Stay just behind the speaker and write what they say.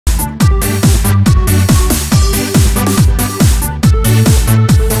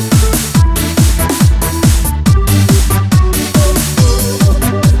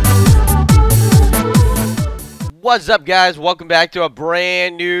What's up, guys? Welcome back to a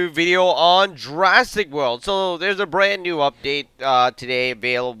brand new video on Jurassic World. So there's a brand new update today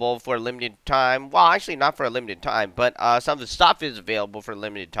available for a limited time. Well, actually not for a limited time, but some of the stuff is available for a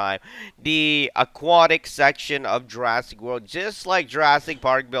limited time. The aquatic section of Jurassic World, just like Jurassic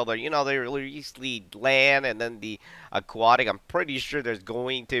Park Builder, you know, they released the land and then the aquatic. I'm pretty sure there's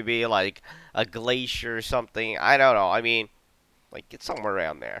going to be like a glacier or something. I don't know. I mean, like, it's somewhere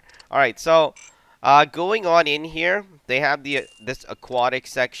around there. Alright, so going on in here, they have this aquatic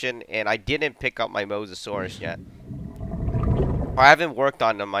section, and I didn't pick up my MOSASAURUS yet. I haven't worked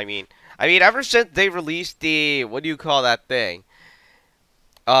on them. I mean, ever since they released the, what do you call that thing?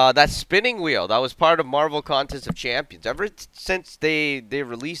 That spinning wheel that was part of Marvel Contest of Champions. Ever since they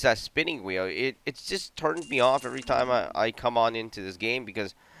released that spinning wheel, it's just turned me off every time I come on into this game,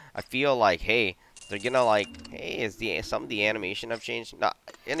 because I feel like, hey, they're gonna like, hey, is some of the animation have changed? No,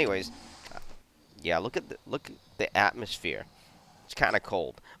 anyways. Yeah, look at the atmosphere. It's kind of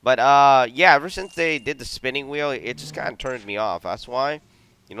cold. But, yeah, ever since they did the spinning wheel, it just kind of turned me off. That's why,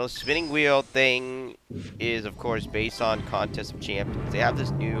 you know, the spinning wheel thing is, of course, based on Contest of Champions. They have this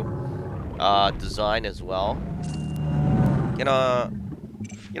new design as well. You know,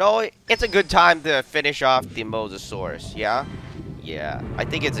 it's a good time to finish off the MOSASAURUS, yeah? Yeah, I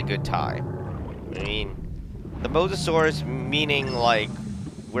think it's a good time. I mean, the MOSASAURUS meaning, like,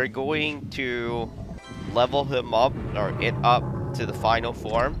 we're going to level him up, or it up to the final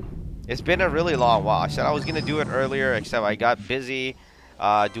form. It's been a really long while. I said I was going to do it earlier, except I got busy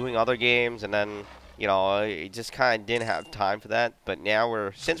doing other games, and then, you know, I just kind of didn't have time for that. But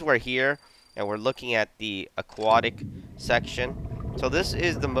now since we're here, and we're looking at the aquatic section. So this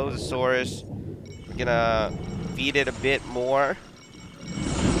is the MOSASAURUS. We're going to feed it a bit more.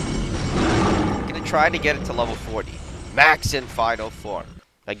 I'm going to try to get it to level 40. Max in final form.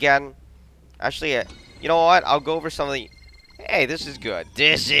 Again, actually, you know what? I'll go over some of the... Hey, this is good.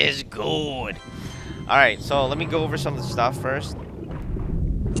 This is good. Alright, so let me go over some of the stuff first.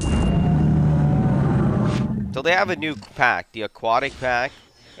 So they have a new pack, the aquatic pack,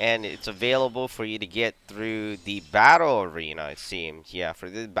 and it's available for you to get through the battle arena, it seems. Yeah, for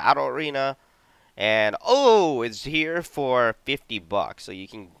the battle arena. And, oh, it's here for 50 bucks. So you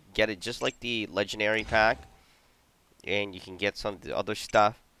can get it just like the legendary pack. And you can get some of the other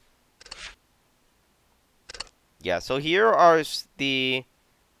stuff. Yeah, so here are the,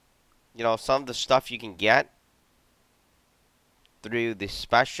 you know, some of the stuff you can get through the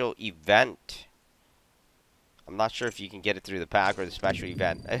special event. I'm not sure if you can get it through the pack or the special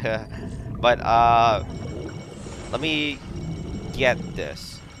event. But, let me get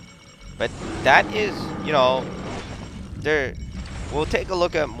this. But that is, you know, we'll take a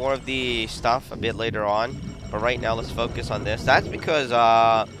look at more of the stuff a bit later on. But right now, let's focus on this. That's because,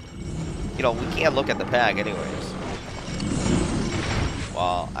 you know, we can't look at the pack anyways.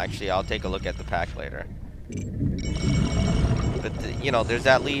 Well, actually, I'll take a look at the pack later. But, you know, there's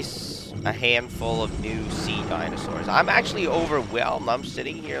at least a handful of new sea dinosaurs. I'm actually overwhelmed. I'm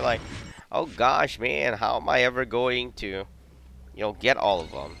sitting here like, oh gosh, man, how am I ever going to, you know, get all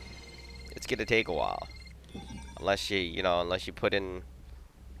of them? It's going to take a while. Unless you put in,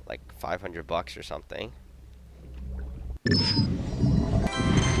 like, 500 bucks or something.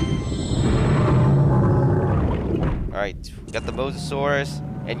 Alright, got the MOSASAURUS.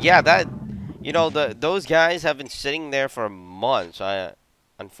 And yeah, that, you know, those guys have been sitting there for months,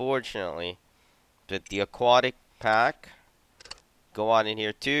 unfortunately. But the aquatic pack, go on in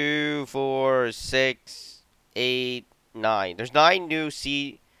here. 2, 4, 6, 8, 9. There's 9 new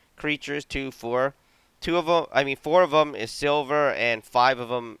sea creatures. 2, 4. 4 of them is silver, and 5 of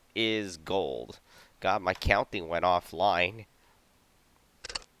them is gold. God, my counting went offline.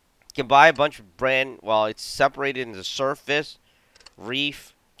 You can buy a bunch of well, it's separated into surface,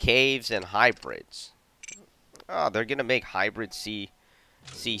 reef, caves, and hybrids. Oh, they're gonna make hybrid sea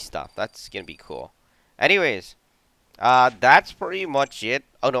stuff. That's gonna be cool. Anyways, that's pretty much it.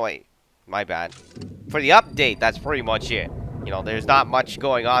 Oh no, wait, my bad. For the update, that's pretty much it. You know, there's not much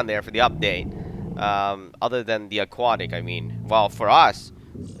going on there for the update, other than the aquatic. I mean, well, for us,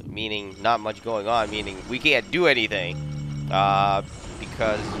 meaning not much going on, meaning we can't do anything,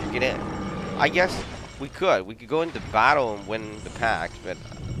 because you're gonna, I guess we could go into battle and win the packs, but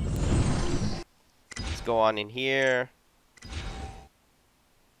let's go on in here.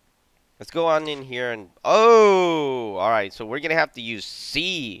 Let's go on in here and, oh, alright, so we're gonna have to use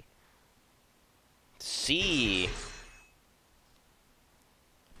sea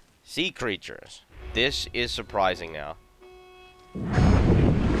creatures. This is surprising now.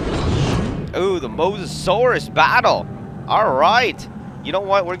 Oh, the MOSASAURUS battle. Alright. You know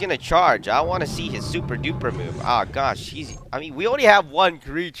what? We're gonna charge. I want to see his super duper move. Oh gosh, I mean, we only have one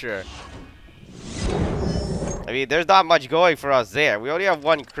creature. I mean, there's not much going for us there. We only have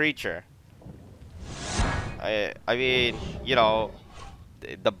one creature. I mean, you know,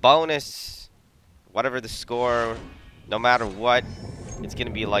 the bonus, whatever the score, no matter what, it's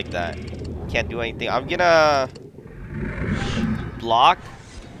gonna be like that. Can't do anything. I'm gonna block.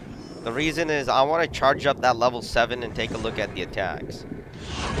 The reason is I want to charge up that level 7 and take a look at the attacks.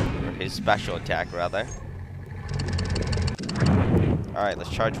 Or his special attack, rather. Alright, let's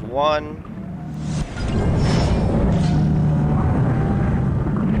charge 1.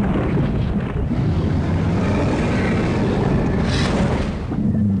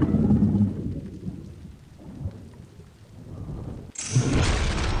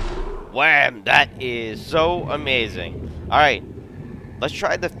 Wham! That is so amazing. Alright, let's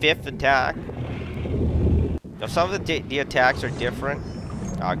try the 5th attack. Now, some of the attacks are different.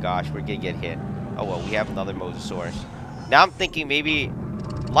 Oh gosh, we're gonna get hit. Oh well, we have another MOSASAURUS. Now I'm thinking maybe...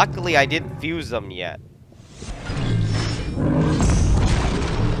 Luckily, I didn't fuse them yet.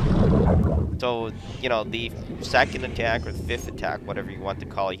 So, you know, the 2nd attack or the 5th attack, whatever you want to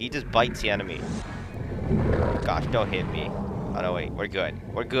call it, he just bites the enemy. Gosh, don't hit me. Oh no, wait, we're good.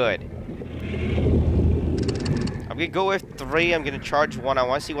 We're good. I'm gonna go with 3. I'm gonna charge 1. I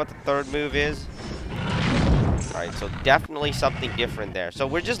want to see what the 3rd move is. Alright, so definitely something different there. So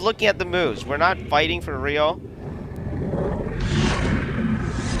we're just looking at the moves. We're not fighting for real.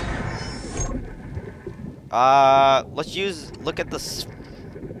 Let's look at this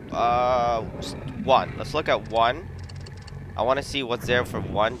 1. Let's look at 1. I want to see what's there for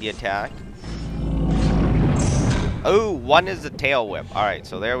 1, the attack. Oh, 1 is the tail whip. Alright,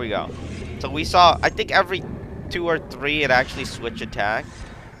 so there we go. So we saw, I think every 2 or 3 it actually switch attack.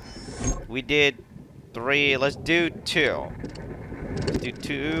 We did 3. Let's do 2. Let's do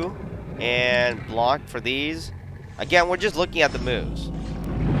 2 and block for these. Again, we're just looking at the moves.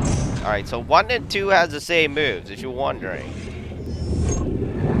 Alright, so 1 and 2 has the same moves, if you're wondering.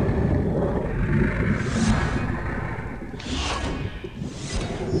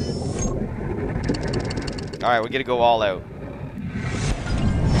 Alright, we're gonna go all out.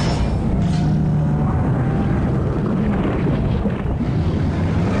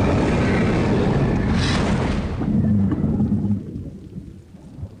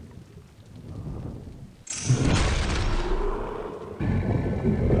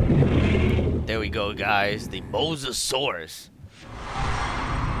 There we go, guys. The MOSASAURUS.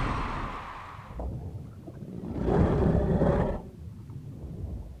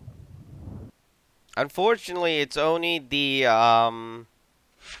 Unfortunately, it's only the,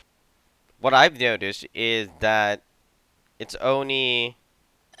 what I've noticed is that it's only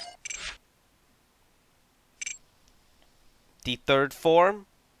the 3rd form.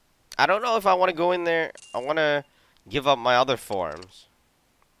 I don't know if I want to go in there. I want to give up my other forms.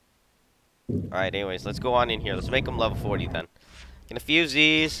 Alright, anyways, let's go on in here. Let's make them level 40 then. Gonna fuse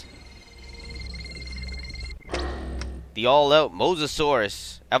these. The all-out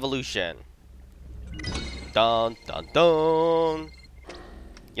MOSASAURUS evolution. Dun dun dun.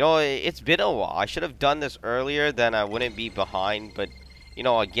 You know, it's been a while. I should have done this earlier, then I wouldn't be behind. But, you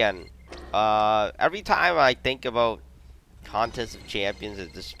know, again, every time I think about Contest of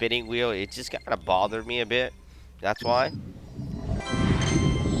Champions, the spinning wheel, it just kind of bothered me a bit. That's why.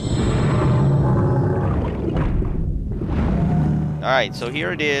 Alright, so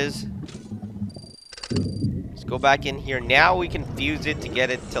here it is. Let's go back in here. Now we can fuse it to get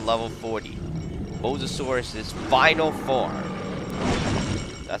it to level 40. MOSASAURUS' final form.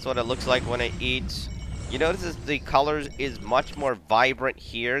 That's what it looks like when it eats. You notice the colors is much more vibrant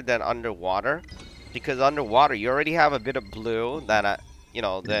here than underwater. Because underwater, you already have a bit of blue that, you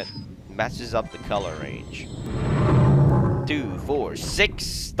know, that messes up the color range. 2, 4,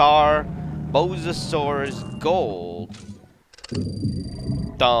 6-star MOSASAURUS Gold.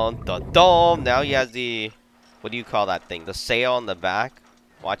 Dun dun dun. Now he has the, what do you call that thing? The sail on the back.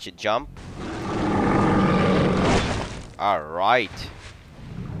 Watch it jump. Alright.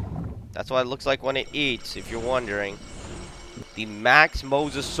 That's what it looks like when it eats, if you're wondering. The max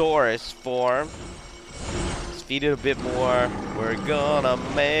MOSASAURUS form. Let's feed it a bit more. We're gonna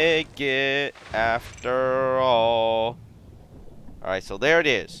make it after all. Alright, so there it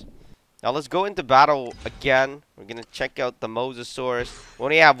is. Now let's go into battle again. We're gonna check out the MOSASAURUS. We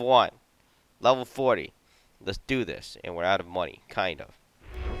only have 1. Level 40. Let's do this. And we're out of money. Kind of.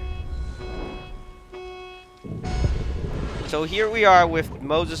 So here we are with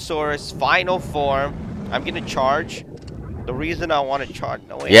MOSASAURUS final form. I'm gonna charge. The reason I want to charge...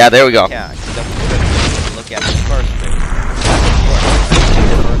 No, wait, yeah, there we go. Yeah, look at the first thing.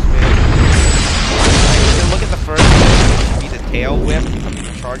 first move should be the tail whip.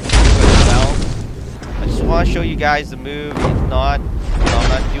 Charge as well. I just want to show you guys the move. It's not, I'm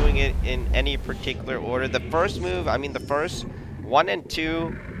not doing it in any particular order. The first move, the first 1 and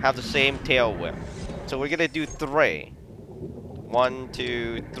 2 have the same tail whip. So we're gonna do 3. 1,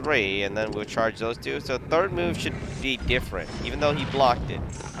 2, 3, and then we'll charge those 2. So third move should be different, even though he blocked it.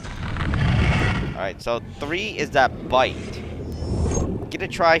 Alright, so 3 is that bite. Gonna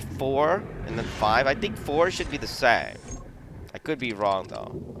try 4 and then 5. I think 4 should be the same. I could be wrong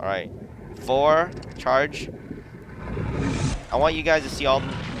though. Alright. 4, charge. I want you guys to see all.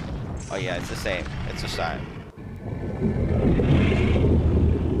 Oh yeah, it's the same. It's the same.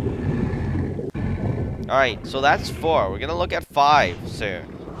 Alright, so that's 4. We're gonna look at 5 soon.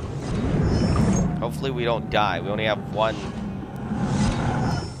 Hopefully we don't die. We only have 1.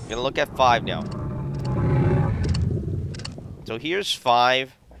 We're gonna look at 5 now. So here's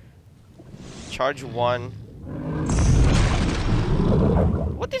 5. Charge 1.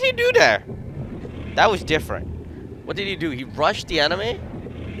 What did he do there? That was different. What did he do? He rushed the enemy?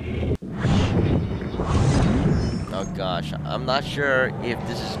 Oh gosh, I'm not sure if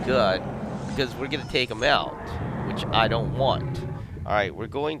this is good, because we're gonna take him out, which I don't want. Alright, we're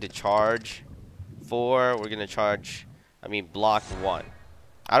going to charge 4. We're gonna charge, block 1.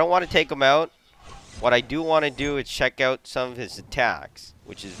 I don't want to take him out. What I do want to do is check out some of his attacks,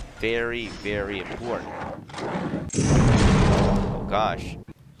 which is very, very important. Oh gosh.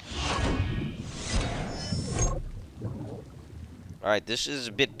 Alright, this is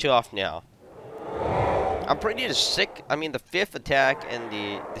a bit tough now. I'm pretty the 5th attack and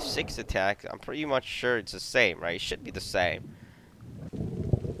the 6th attack, I'm pretty much sure it's the same, right? It should be the same.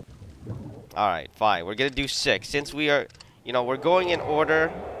 Alright, fine. We're gonna do 6. Since we are, we're going in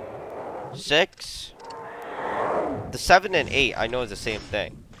order. 6. The 7 and 8, I know is the same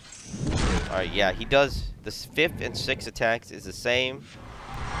thing. Alright, yeah, he does. The 5th and 6th attacks is the same.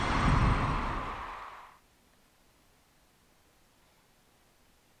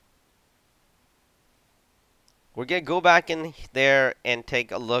 We're gonna go back in there and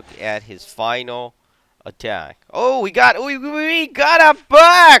take a look at his final attack. Oh, we got a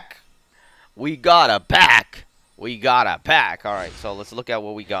back! We got a back! We got a pack. Alright, so let's look at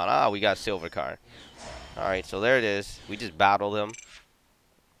what we got. Ah, we got a silver card. Alright, so there it is. We just battled him.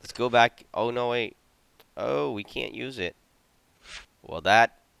 Let's go back. Oh, no, wait. Oh, we can't use it. Well,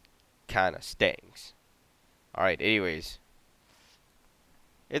 that kind of stinks. Alright, anyways.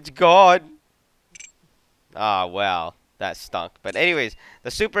 It's gone. Ah, well, that stunk. But anyways, the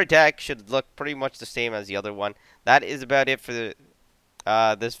super attack should look pretty much the same as the other one. That is about it for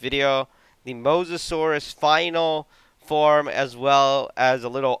this video. The MOSASAURUS final form, as well as a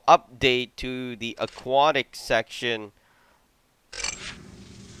little update to the aquatic section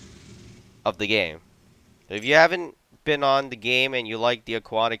of the game. So if you haven't been on the game and you like the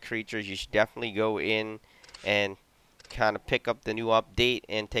aquatic creatures, you should definitely go in and kind of pick up the new update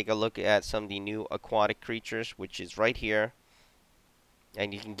and take a look at some of the new aquatic creatures, which is right here.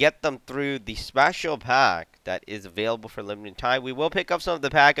 And you can get them through the special pack that is available for limited time. We will pick up some of the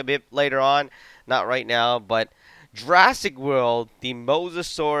pack a bit later on, not right now, but Jurassic World, the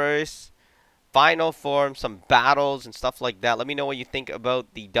MOSASAURUS final form, some battles and stuff like that. Let me know what you think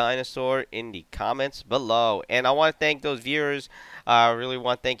about the dinosaur in the comments below. And I want to thank those viewers. I really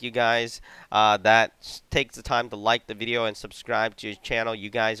want to thank you guys that takes the time to like the video and subscribe to his channel. You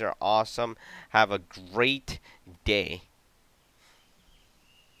guys are awesome. Have a great day.